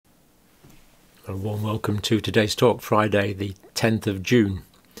A warm welcome to today's talk, Friday the 10th of June.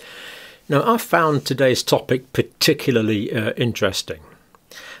 Now, I found today's topic particularly interesting,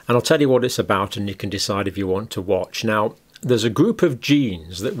 and I'll tell you what it's about and you can decide if you want to watch. Now, there's a group of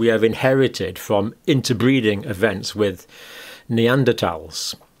genes that we have inherited from interbreeding events with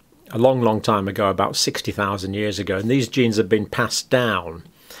Neanderthals a long time ago, about 60,000 years ago, and these genes have been passed down.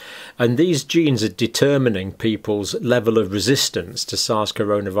 And these genes are determining people's level of resistance to SARS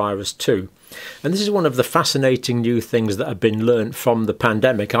coronavirus 2. And this is one of the fascinating new things that have been learnt from the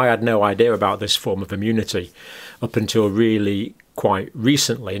pandemic. I had no idea about this form of immunity up until really quite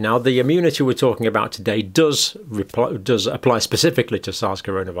recently. Now, the immunity we're talking about today does apply specifically to SARS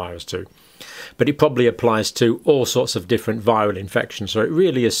coronavirus 2, but it probably applies to all sorts of different viral infections. So it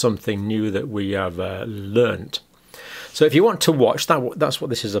really is something new that we have learnt. So if you want to watch, that's what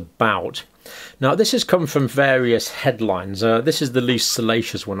this is about. Now, this has come from various headlines. This is the least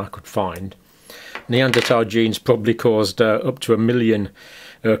salacious one I could find. Neanderthal genes probably caused up to 1 million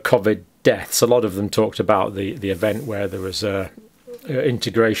COVID deaths. A lot of them talked about the event where there was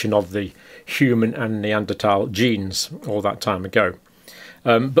integration of the human and Neanderthal genes all that time ago.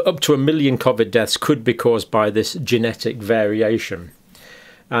 But up to 1 million COVID deaths could be caused by this genetic variation.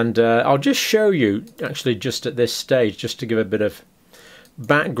 And I'll just show you, actually, just at this stage, just to give a bit of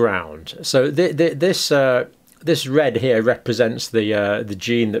background. So this red here represents the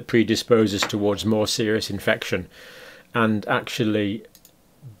gene that predisposes towards more serious infection, and actually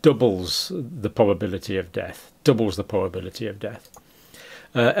doubles the probability of death.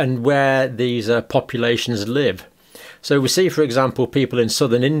 And where these populations live. So we see, for example, people in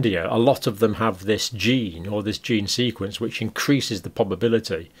southern India, a lot of them have this gene or this gene sequence which increases the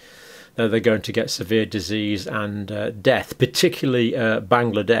probability that they're going to get severe disease and death, particularly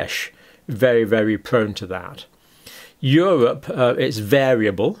Bangladesh, very prone to that. Europe, it's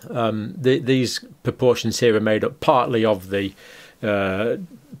variable. These proportions here are made up partly of the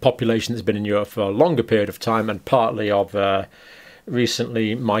population that's been in Europe for a longer period of time and partly of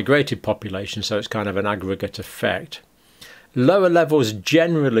recently migrated population, so it's kind of an aggregate effect. Lower levels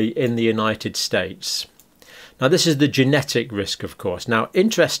generally in the United States. Now, this is the genetic risk, of course. Now,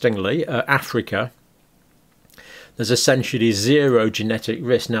 interestingly, Africa, there's essentially zero genetic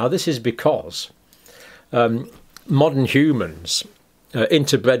risk. Now, this is because modern humans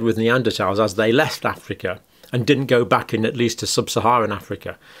interbred with Neanderthals as they left Africa and didn't go back in at least to sub-Saharan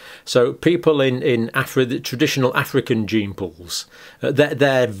Africa. So people in the traditional African gene pools,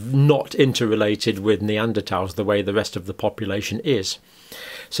 they're not interrelated with Neanderthals the way the rest of the population is.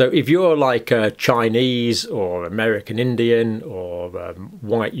 So if you're like Chinese or American Indian or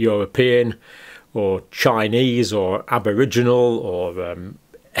white European or Chinese or Aboriginal or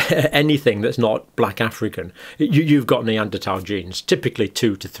anything that's not black African, you've got Neanderthal genes, typically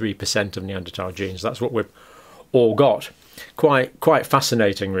 2 to 3% of Neanderthal genes. That's what we've all got. Quite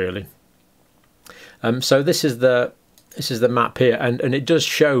fascinating, really. So this is the map here, and it does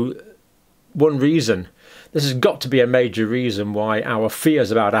show one reason. This has got to be a major reason why our fears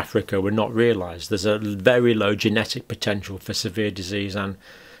about Africa were not realised. There's a very low genetic potential for severe disease and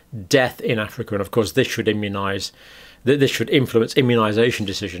death in Africa, and of course this should influence immunisation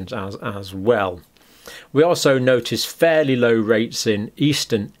decisions as well. We also notice fairly low rates in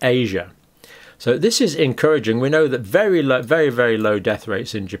Eastern Asia. So this is encouraging. We know that very low death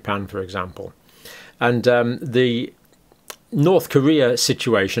rates in Japan, for example. And the North Korea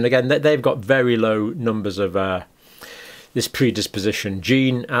situation, again, they've got very low numbers of this predisposition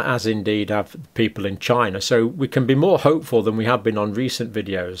gene, as indeed have people in China. So we can be more hopeful than we have been on recent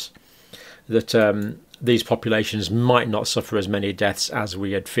videos that these populations might not suffer as many deaths as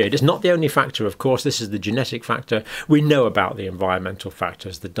we had feared. It's not the only factor, of course. This is the genetic factor. We know about the environmental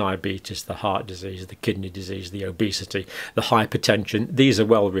factors, the diabetes, the heart disease, the kidney disease, the obesity, the hypertension. These are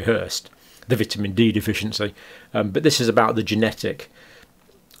well rehearsed, the vitamin D deficiency. But this is about the genetic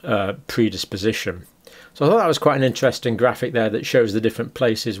predisposition. So I thought that was quite an interesting graphic there that shows the different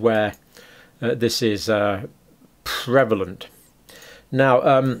places where this is prevalent.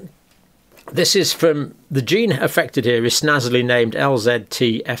 Now, this is from the gene affected here is snazzily named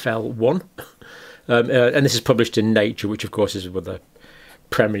LZTFL1, and this is published in Nature, which of course is with a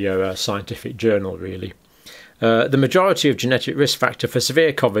premier scientific journal, really. The majority of genetic risk factor for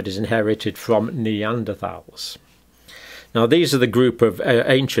severe COVID is inherited from Neanderthals. Now, these are the group of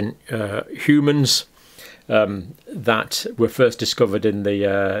ancient humans that were first discovered in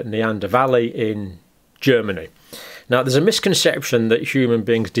the Neander Valley in Germany. Now, there's a misconception that human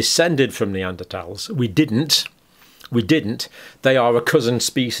beings descended from Neanderthals. We didn't. we didn't. They are a cousin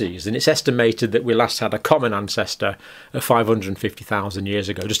species, and it's estimated that we last had a common ancestor 550,000 years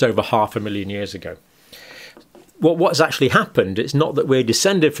ago, just over 500,000 years ago. What's actually happened, it's not that we're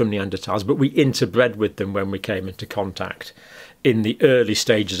descended from Neanderthals, but we interbred with them when we came into contact in the early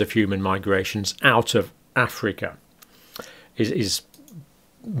stages of human migrations out of Africa. That's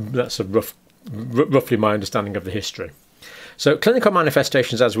roughly my understanding of the history. So clinical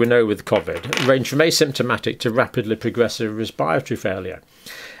manifestations, as we know with COVID, range from asymptomatic to rapidly progressive respiratory failure.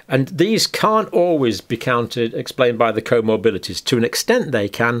 And these can't always be explained by the comorbidities. To an extent they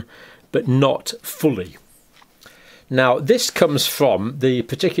can, but not fully. Now, this comes from the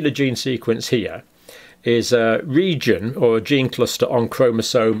particular gene sequence here is a region or a gene cluster on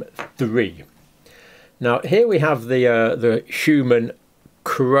chromosome 3. Now, here we have the human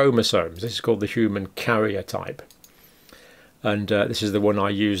chromosomes. This is called the human carrier type. And this is the one I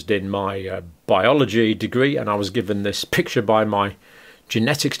used in my biology degree, and I was given this picture by my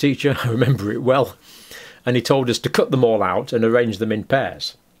genetics teacher. I remember it well. And he told us to cut them all out and arrange them in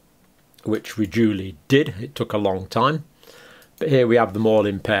pairs, which we duly did. It took a long time, but here we have them all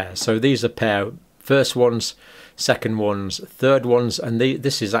in pairs. So these are pair first ones, second ones, third ones, and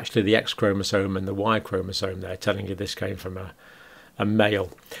this is actually the X chromosome and the Y chromosome there, telling you this came from a male.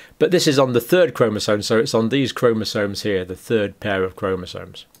 But this is on the third chromosome, so it's on these chromosomes here, the third pair of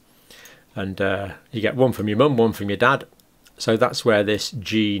chromosomes. And you get one from your mum, one from your dad. So that's where this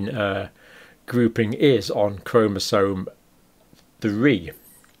gene grouping is on chromosome 3.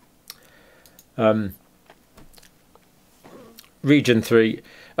 Region 3,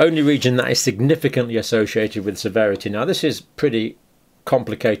 only region that is significantly associated with severity. Now this is pretty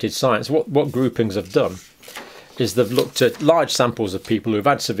complicated science. What groupings have done is they've looked at large samples of people who've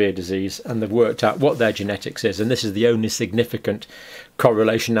had severe disease and they've worked out what their genetics is, and this is the only significant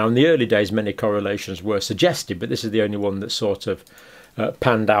correlation. Now in the early days many correlations were suggested, but this is the only one that sort of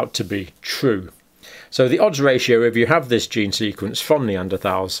panned out to be true. So the odds ratio, if you have this gene sequence from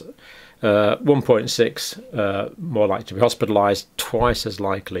Neanderthals, 1.6 more likely to be hospitalized, twice as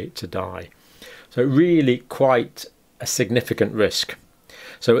likely to die. So really quite a significant risk.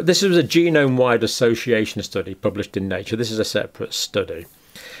 So this was a genome-wide association study published in Nature. This is a separate study.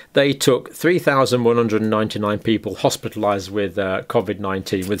 They took 3,199 people hospitalized with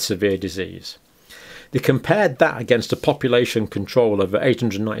COVID-19 with severe disease. They compared that against a population control of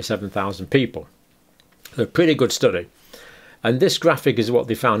 897,000 people. So a pretty good study. And this graphic is what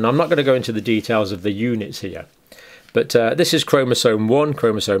they found. Now, I'm not going to go into the details of the units here, but this is chromosome 1,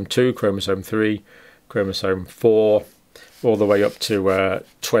 chromosome 2, chromosome 3, chromosome 4, all the way up to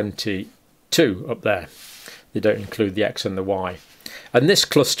 22 up there. They don't include the X and the Y. And this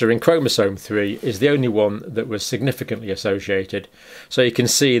cluster in chromosome 3 is the only one that was significantly associated. So you can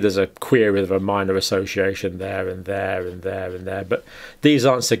see there's a query of a minor association there and there and there and there, but these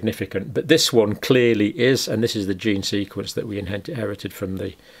aren't significant. But this one clearly is, and this is the gene sequence that we inherited from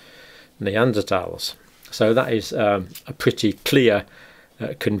the Neanderthals. So that is a pretty clear,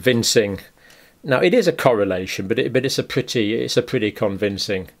 convincing. Now it is a correlation, but it's a pretty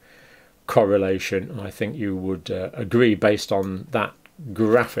convincing correlation. I think you would agree based on that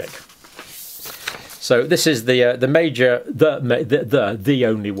graphic. So this is the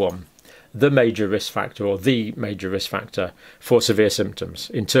only one, the major risk factor, or the major risk factor for severe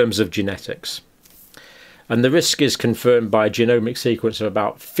symptoms in terms of genetics. And the risk is confirmed by a genomic sequence of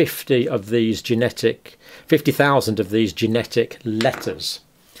about 50,000 of these genetic letters.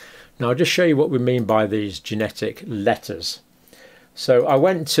 Now I'll just show you what we mean by these genetic letters. So I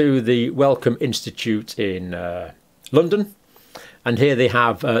went to the Wellcome Institute in London, and here they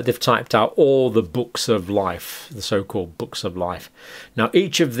have they've typed out all the books of life, the so-called books of life. Now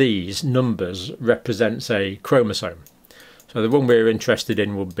each of these numbers represents a chromosome. So the one we're interested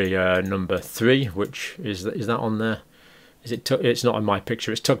in would be number 3, which is that on there? Is it? It's not on my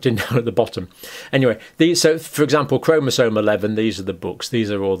picture. It's tucked in down at the bottom. Anyway, so for example, chromosome 11. These are the books.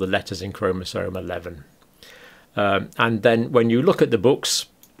 These are all the letters in chromosome 11. And then when you look at the books,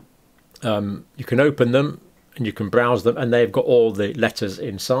 you can open them and you can browse them, and they've got all the letters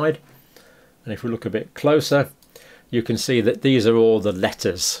inside. And if we look a bit closer, you can see that these are all the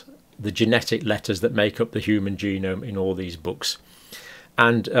letters, the genetic letters that make up the human genome in all these books.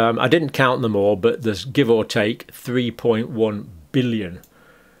 And I didn't count them all, but there's give or take 3.1 billion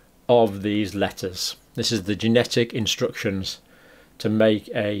of these letters. This is the genetic instructions to make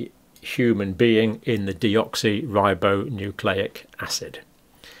a human being in the deoxyribonucleic acid.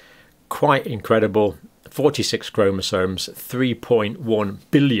 Quite incredible. 46 chromosomes, 3.1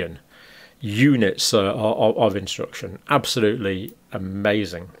 billion units of instruction. Absolutely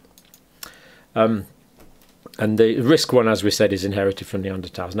amazing. And And the risk one, as we said, is inherited from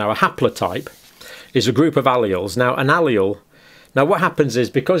Neanderthals. Now, a haplotype is a group of alleles. Now, an allele, now what happens is,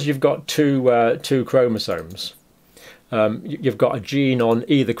 because you've got two chromosomes, you've got a gene on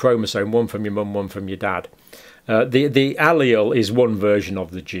either chromosome, one from your mum, one from your dad. The allele is one version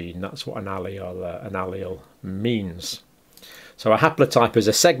of the gene. That's what an allele means. So a haplotype is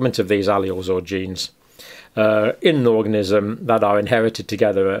a segment of these alleles or genes in an organism that are inherited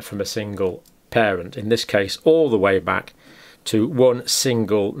together from a single parent, in this case all the way back to one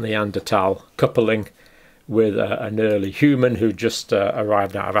single Neanderthal coupling with an early human who just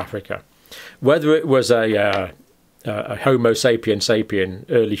arrived out of Africa. Whether it was a Homo sapien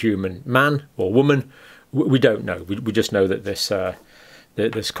early human man or woman, we don't know. We just know that this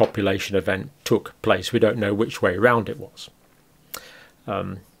copulation event took place. We don't know which way around it was.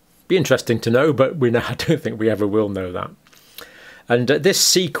 Be interesting to know, but I don't think we ever will know that. And this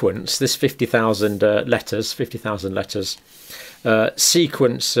sequence, this 50,000 letters,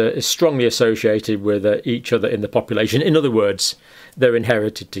 sequence is strongly associated with each other in the population. In other words, they're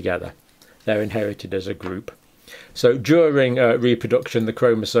inherited together. They're inherited as a group. So during reproduction, the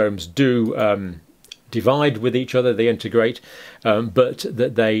chromosomes do divide with each other, they integrate, but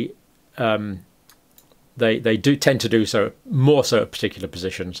that they do tend to do so more so at particular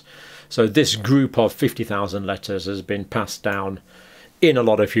positions. So this group of 50,000 letters has been passed down in a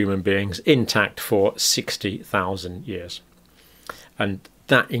lot of human beings intact for 60,000 years, and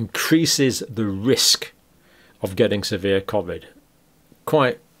that increases the risk of getting severe COVID.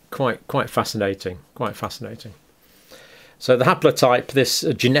 Quite fascinating. Quite fascinating. So the haplotype, this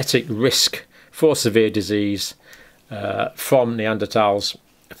genetic risk for severe disease from Neanderthals,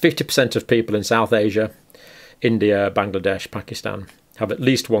 50% of people in South Asia, India, Bangladesh, Pakistan have at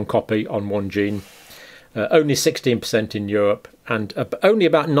least one copy on one gene. Only 16% in Europe, and only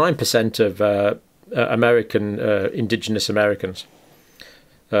about 9% of American indigenous Americans,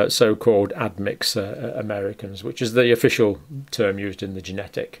 so-called admix Americans, which is the official term used in the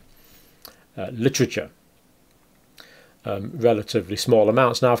genetic literature. Relatively small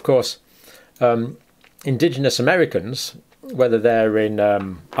amounts. Now, of course, indigenous Americans, whether they're in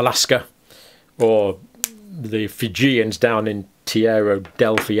Alaska or the Fijians down in Tierra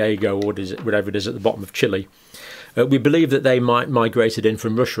del Fuego, or whatever it is at the bottom of Chile, we believe that they migrated in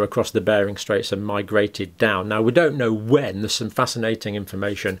from Russia across the Bering Straits and migrated down. Now, we don't know when. There's some fascinating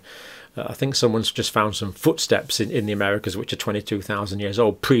information. I think someone's just found some footsteps in the Americas which are 22,000 years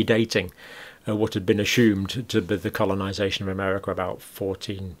old, predating what had been assumed to be the colonization of America about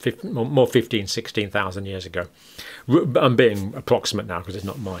 16,000 years ago. I'm being approximate now because it's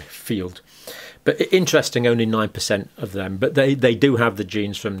not my field. But interesting, only 9% of them. But they do have the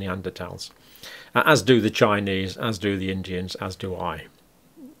genes from Neanderthals, as do the Chinese, as do the Indians, as do I.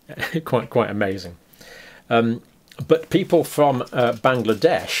 quite amazing. But people from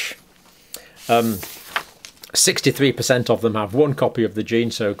Bangladesh, 63% of them have one copy of the gene,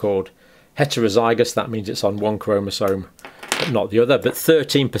 so-called heterozygous. That means it's on one chromosome, but not the other. But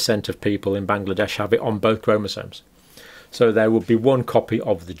 13% of people in Bangladesh have it on both chromosomes. So there will be one copy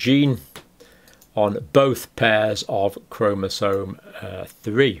of the gene on both pairs of chromosome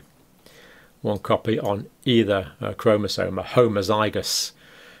 3. One copy on either chromosome, a homozygous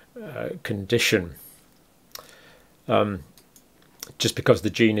condition. Just because the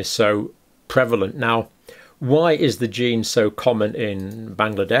gene is so prevalent. Now, why is the gene so common in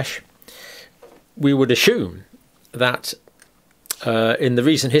Bangladesh? We would assume that in the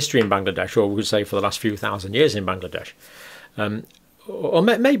recent history in Bangladesh, or we would say for the last few thousand years in Bangladesh, or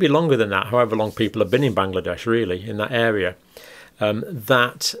maybe longer than that, however long people have been in Bangladesh, really, in that area,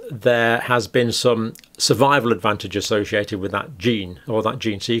 that there has been some survival advantage associated with that gene or that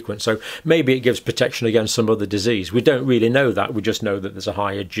gene sequence. So maybe it gives protection against some other disease. We don't really know that. We just know that there's a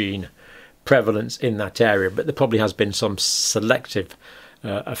higher gene prevalence in that area, but there probably has been some selective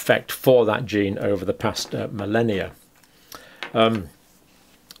effect for that gene over the past millennia.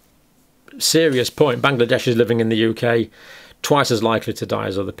 Serious point. Bangladesh is living in the UK, twice as likely to die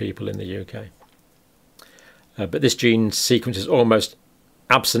as other people in the UK. But this gene sequence is almost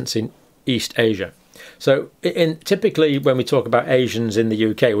absent in East Asia. So typically when we talk about Asians in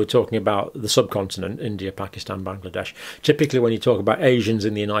the UK, we're talking about the subcontinent, India, Pakistan, Bangladesh. Typically when you talk about Asians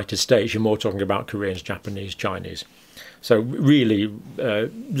in the United States, you're more talking about Koreans, Japanese, Chinese. So really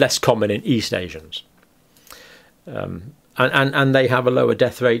less common in East Asians. And they have a lower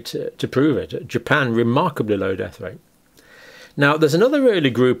death rate to prove it. Japan, remarkably low death rate. Now, there's another early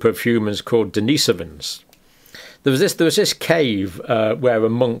group of humans called Denisovans. There was this cave where a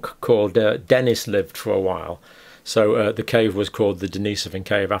monk called Denis lived for a while. So the cave was called the Denisovan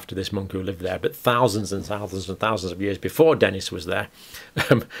Cave after this monk who lived there. But thousands and thousands and thousands of years before Denis was there,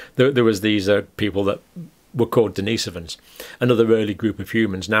 there was these people that were called Denisovans, another early group of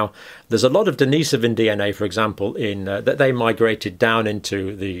humans. Now, there's a lot of Denisovan DNA, for example, in that they migrated down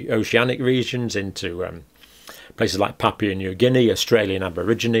into the oceanic regions, into places like Papua New Guinea, Australian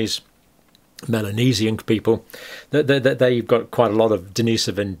Aborigines, Melanesian people. They've got quite a lot of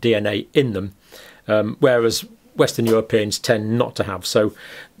Denisovan DNA in them, whereas Western Europeans tend not to have. So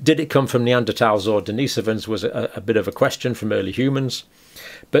did it come from Neanderthals or Denisovans was a bit of a question from early humans.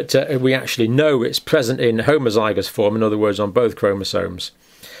 But we actually know it's present in homozygous form, in other words, on both chromosomes,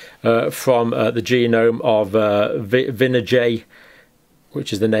 from the genome of Vinajay,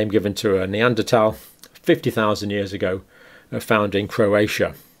 which is the name given to a Neanderthal, 50,000 years ago, found in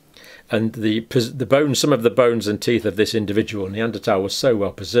Croatia. And the bones, some of the bones and teeth of this individual Neanderthal was so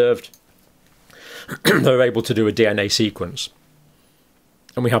well preserved, they were able to do a DNA sequence.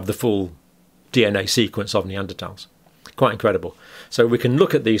 And we have the full DNA sequence of Neanderthals. Quite incredible. So we can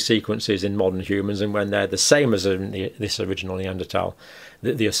look at these sequences in modern humans, and when they're the same as this original Neanderthal,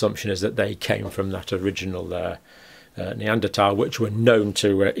 the assumption is that they came from that original Neanderthal, which were known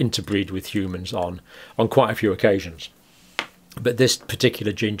to interbreed with humans on quite a few occasions. But this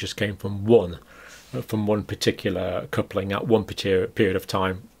particular gene just came from one particular coupling at one period of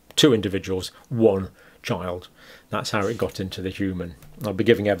time, two individuals, one child. That's how it got into the human. I'll be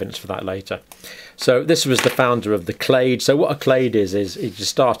giving evidence for that later. So this was the founder of the clade. So what a clade is you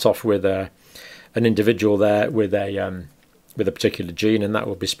start off with an individual there with a particular gene, and that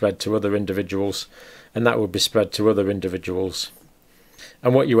will be spread to other individuals, and that will be spread to other individuals.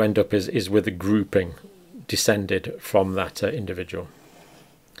 And what you end up is with a grouping descended from that individual.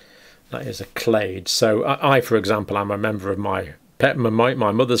 That is a clade. So I, for example, am a member of my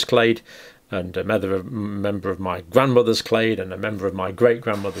mother's clade, and a member of my grandmother's clade, and a member of my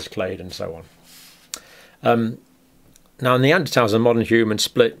great-grandmother's clade, and so on. Now, Neanderthals and modern humans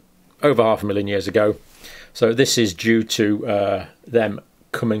split over 500,000 years ago, so this is due to them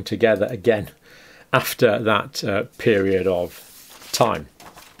coming together again after that period of time.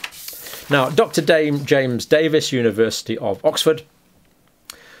 Now, Dr. James Davis, University of Oxford,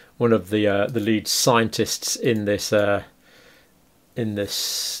 one of the lead scientists in this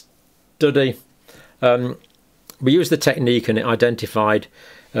study, we used the technique, and it identified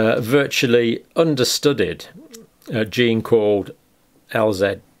virtually understudied gene called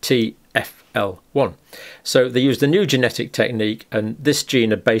LZTFL1. So they used a new genetic technique, and this gene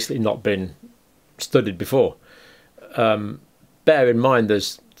had basically not been studied before. Bear in mind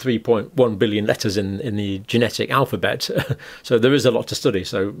there's 3.1 billion letters in the genetic alphabet, so there is a lot to study.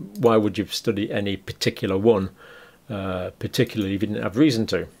 So why would you study any particular one, particularly if you didn't have reason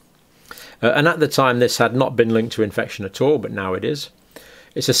to? And at the time this had not been linked to infection at all, but now it is.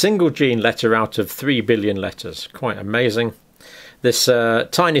 It's a single gene letter out of 3 billion letters. Quite amazing. This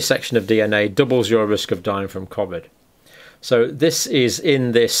tiny section of DNA doubles your risk of dying from COVID. So this is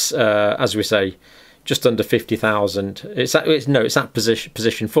in this, as we say, just under 50,000. It's at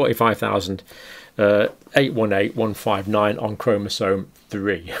position 45,818,159 on chromosome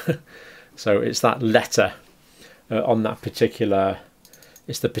 3. So it's that letter on that particular.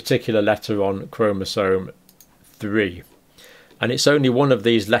 It's the particular letter on chromosome 3, and it's only one of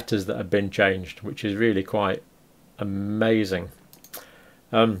these letters that have been changed, which is really quite amazing.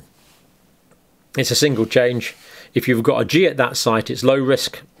 It's a single change. If you've got a G at that site, it's low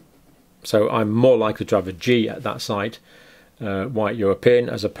risk, so I'm more likely to have a G at that site, white European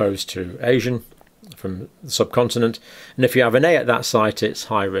as opposed to Asian from the subcontinent. And if you have an A at that site, it's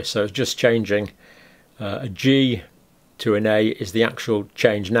high risk. So it's just changing a G to an A is the actual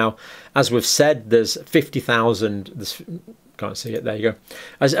change. Now, as we've said, there's 50,000. Can't see it. There you go.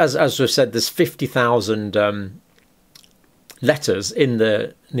 As we've said, there's 50,000 letters in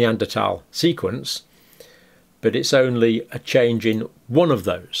the Neanderthal sequence, but it's only a change in one of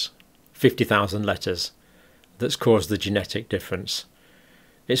those 50,000 letters that's caused the genetic difference.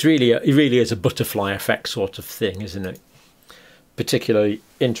 It really is a butterfly effect sort of thing, isn't it? Particularly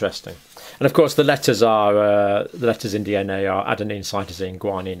interesting. And of course, the letters in DNA are adenine, cytosine,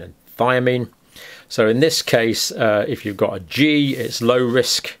 guanine, and thymine. So in this case, if you've got a G, it's low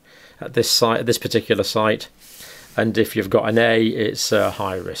risk at this site, at this particular site, and if you've got an A, it's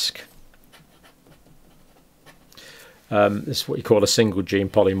high risk. This is what you call a single gene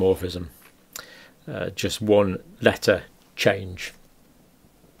polymorphism. Just one letter change.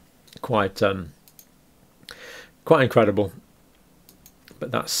 Quite incredible,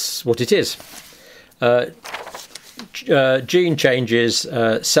 but that's what it is. Gene changes,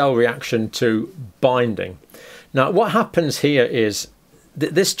 cell reaction to binding. Now, what happens here is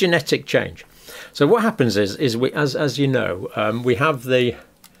this genetic change. So what happens is we, as you know, we have the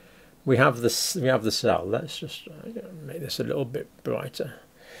cell. Let's just make this a little bit brighter.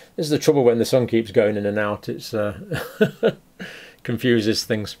 This is the trouble when the sun keeps going in and out. It's confuses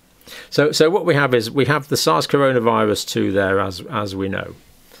things. So what we have is we have the SARS coronavirus 2 there, as we know,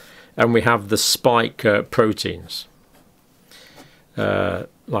 and we have the spike proteins like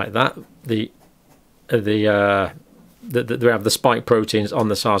that. We have the spike proteins on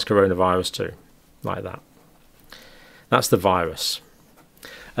the SARS coronavirus 2, like that. That's the virus.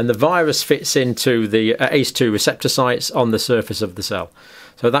 And the virus fits into the ACE2 receptor sites on the surface of the cell.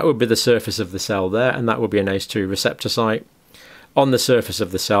 So that would be the surface of the cell there, and that would be an ACE2 receptor site on the surface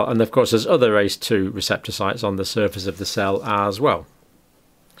of the cell. And of course there's other ACE2 receptor sites on the surface of the cell as well,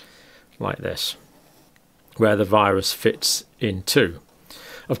 like this, where the virus fits into.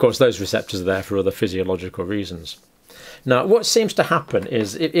 Of course those receptors are there for other physiological reasons. Now what seems to happen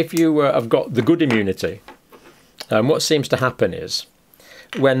is if you have got the good immunity, what seems to happen is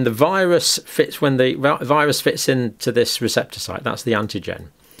when the virus fits into this receptor site, that's the antigen,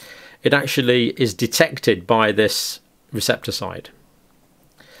 it actually is detected by this receptor site.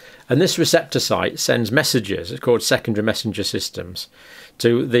 And this receptor site sends messages, it's called secondary messenger systems,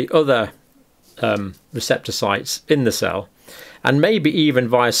 to the other receptor sites in the cell, and maybe even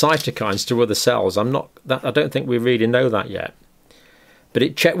via cytokines to other cells. I don't think we really know that yet. But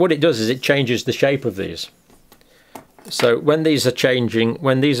what it does is it changes the shape of these. So when these have changed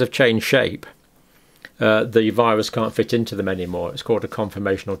shape, the virus can't fit into them anymore. It's called a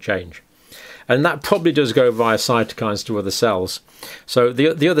conformational change. And that probably does go via cytokines to other cells. So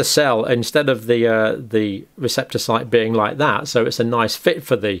the other cell, instead of the receptor site being like that, so it's a nice fit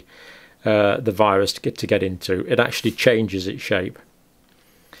for the virus to get into, it actually changes its shape.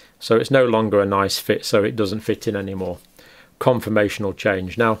 So it's no longer a nice fit, so it doesn't fit in anymore. Conformational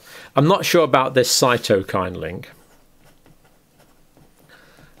change. Now, I'm not sure about this cytokine link.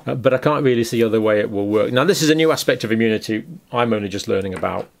 But I can't really see other way it will work. Now, this is a new aspect of immunity I'm only just learning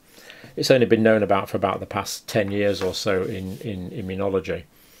about. It's only been known about for about the past 10 years or so in immunology.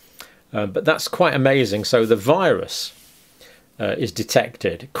 But that's quite amazing. So the virus is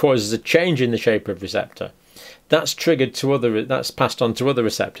detected, causes a change in the shape of receptor. That's triggered to that's passed on to other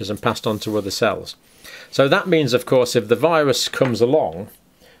receptors and passed on to other cells. So that means, of course, if the virus comes along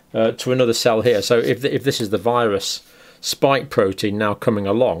to another cell here, so if this is the virus spike protein now coming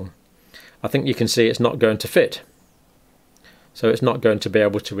along, I think you can see it's not going to fit. So it's not going to be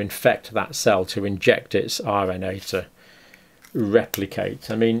able to infect that cell, to inject its RNA to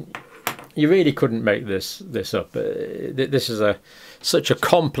replicate. I mean, you really couldn't make this up. This is such a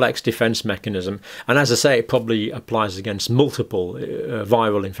complex defense mechanism, and as I say, it probably applies against multiple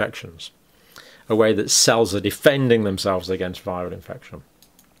viral infections, a way that cells are defending themselves against viral infection.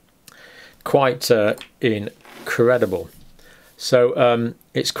 Quite incredible. So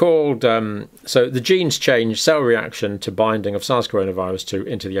it's called, so the genes change cell reaction to binding of SARS coronavirus 2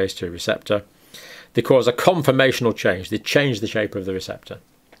 into the ACE2 receptor. They cause a conformational change. They change the shape of the receptor.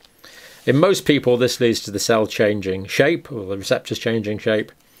 In most people, this leads to the cell changing shape, or the receptors changing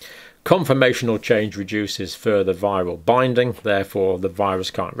shape. Conformational change reduces further viral binding, therefore the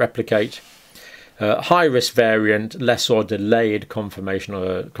virus can't replicate. High-risk variant, less or delayed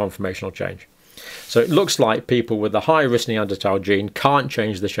conformational change. So it looks like people with the high-risk Neanderthal gene can't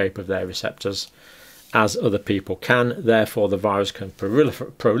change the shape of their receptors as other people can, therefore the virus can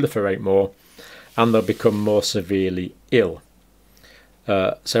proliferate more and they'll become more severely ill.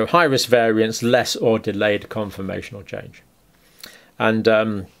 So high-risk variants, less or delayed conformational change. And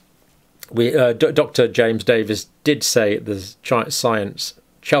Dr. James Davis did say at the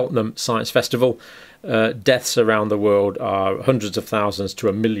Cheltenham Science Festival, deaths around the world are hundreds of thousands to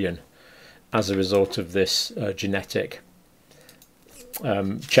 1 million as a result of this genetic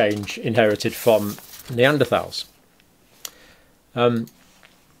change inherited from Neanderthals.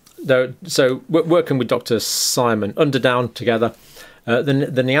 So working with Dr. Simon Underdown together,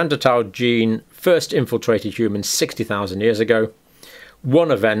 the Neanderthal gene first infiltrated humans 60,000 years ago.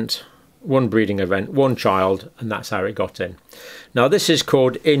 One event, one breeding event, one child, and that's how it got in. Now this is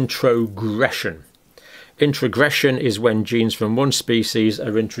called introgression. Introgression is when genes from one species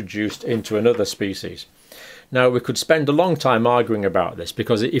are introduced into another species. Now we could spend a long time arguing about this,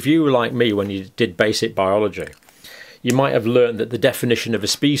 because if you were like me when you did basic biology, you might have learned that the definition of a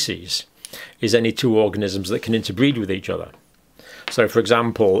species is any two organisms that can interbreed with each other. So for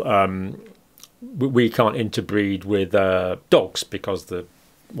example, we can't interbreed with dogs because the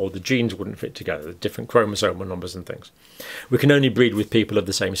or the genes wouldn't fit together, different chromosomal numbers and things. We can only breed with people of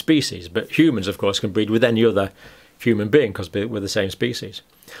the same species, but humans, of course, can breed with any other human being because we're the same species.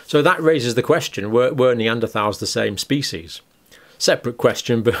 So that raises the question, were Neanderthals the same species? Separate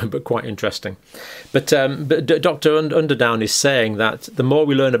question, but quite interesting. But Dr. Underdown is saying that the more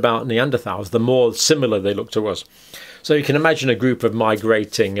we learn about Neanderthals, the more similar they look to us. So you can imagine a group of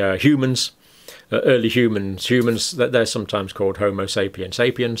migrating humans, early humans that they're sometimes called Homo sapiens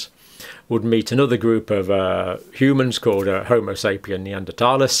sapiens, would meet another group of humans called Homo sapien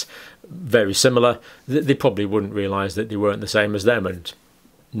neanderthalis, very similar. They probably wouldn't realise that they weren't the same as them, and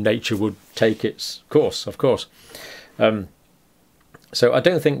nature would take its course, of course. So I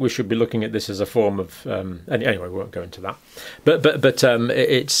don't think we should be looking at this as a form of anyway. We won't go into that. But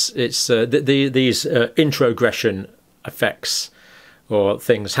it's these introgression effects or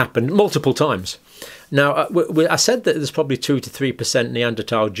things happen multiple times. Now I said that there's probably 2 to 3%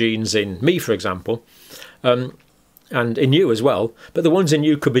 Neanderthal genes in me, for example, and in you as well. But the ones in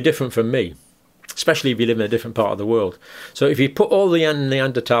you could be different from me, especially if you live in a different part of the world. So if you put all the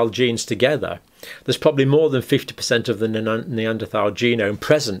Neanderthal genes together, there's probably more than 50% of the Neanderthal genome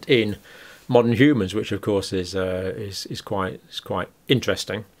present in modern humans, which of course is quite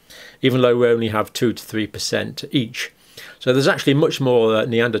interesting, even though we only have 2 to 3% each. So there's actually much more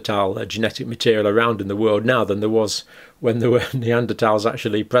Neanderthal genetic material around in the world now than there was when there were Neanderthals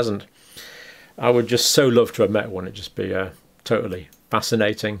actually present. I would just so love to have met one. It'd just be totally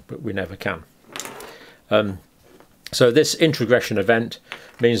fascinating, but we never can. So this introgression event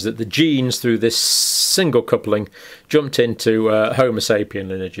means that the genes, through this single coupling, jumped into Homo sapien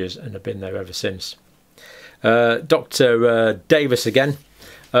lineages and have been there ever since. Dr. Davis again.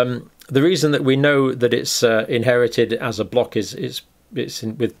 The reason that we know that it's inherited as a block is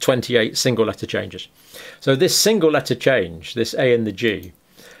with 28 single letter changes. So this single letter change, this A and the G,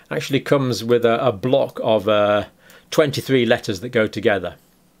 actually comes with a block of 23 letters that go together.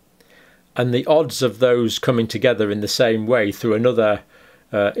 And the odds of those coming together in the same way through another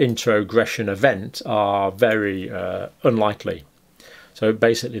introgression event are very unlikely. So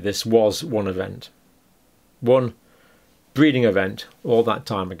basically this was one event, one breeding event all that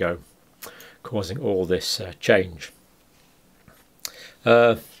time ago, causing all this change.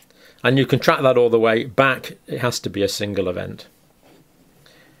 And you can track that all the way back. It has to be a single event,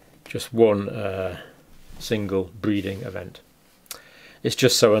 just one single breeding event. It's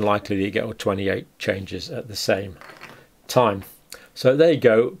just so unlikely that you get all 28 changes at the same time. So there you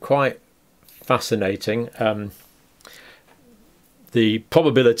go, quite fascinating. The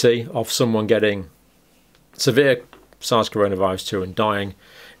probability of someone getting severe SARS coronavirus 2 and dying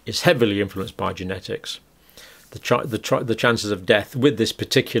is heavily influenced by genetics. The chances of death with this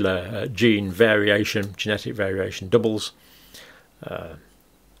particular gene variation, genetic variation, doubles.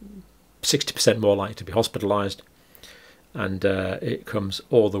 60% more likely to be hospitalized. And it comes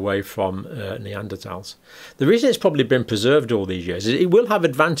all the way from Neanderthals. The reason it's probably been preserved all these years is it will have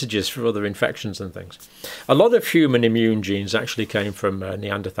advantages for other infections and things. A lot of human immune genes actually came from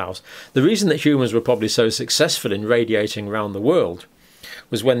Neanderthals. The reason that humans were probably so successful in radiating around the world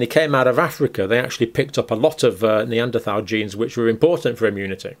was when they came out of Africa, they actually picked up a lot of Neanderthal genes which were important for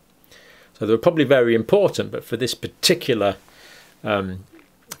immunity. So they were probably very important, but for this particular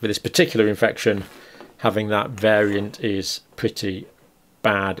infection, having that variant is pretty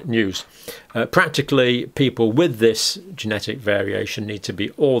bad news. Practically, people with this genetic variation need to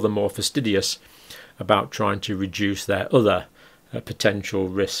be all the more fastidious about trying to reduce their other potential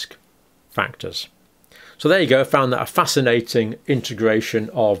risk factors. So there you go, I found that a fascinating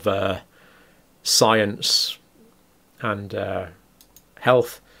integration of science and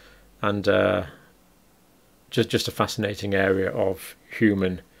health, and just a fascinating area of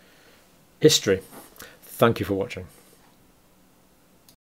human history. Thank you for watching.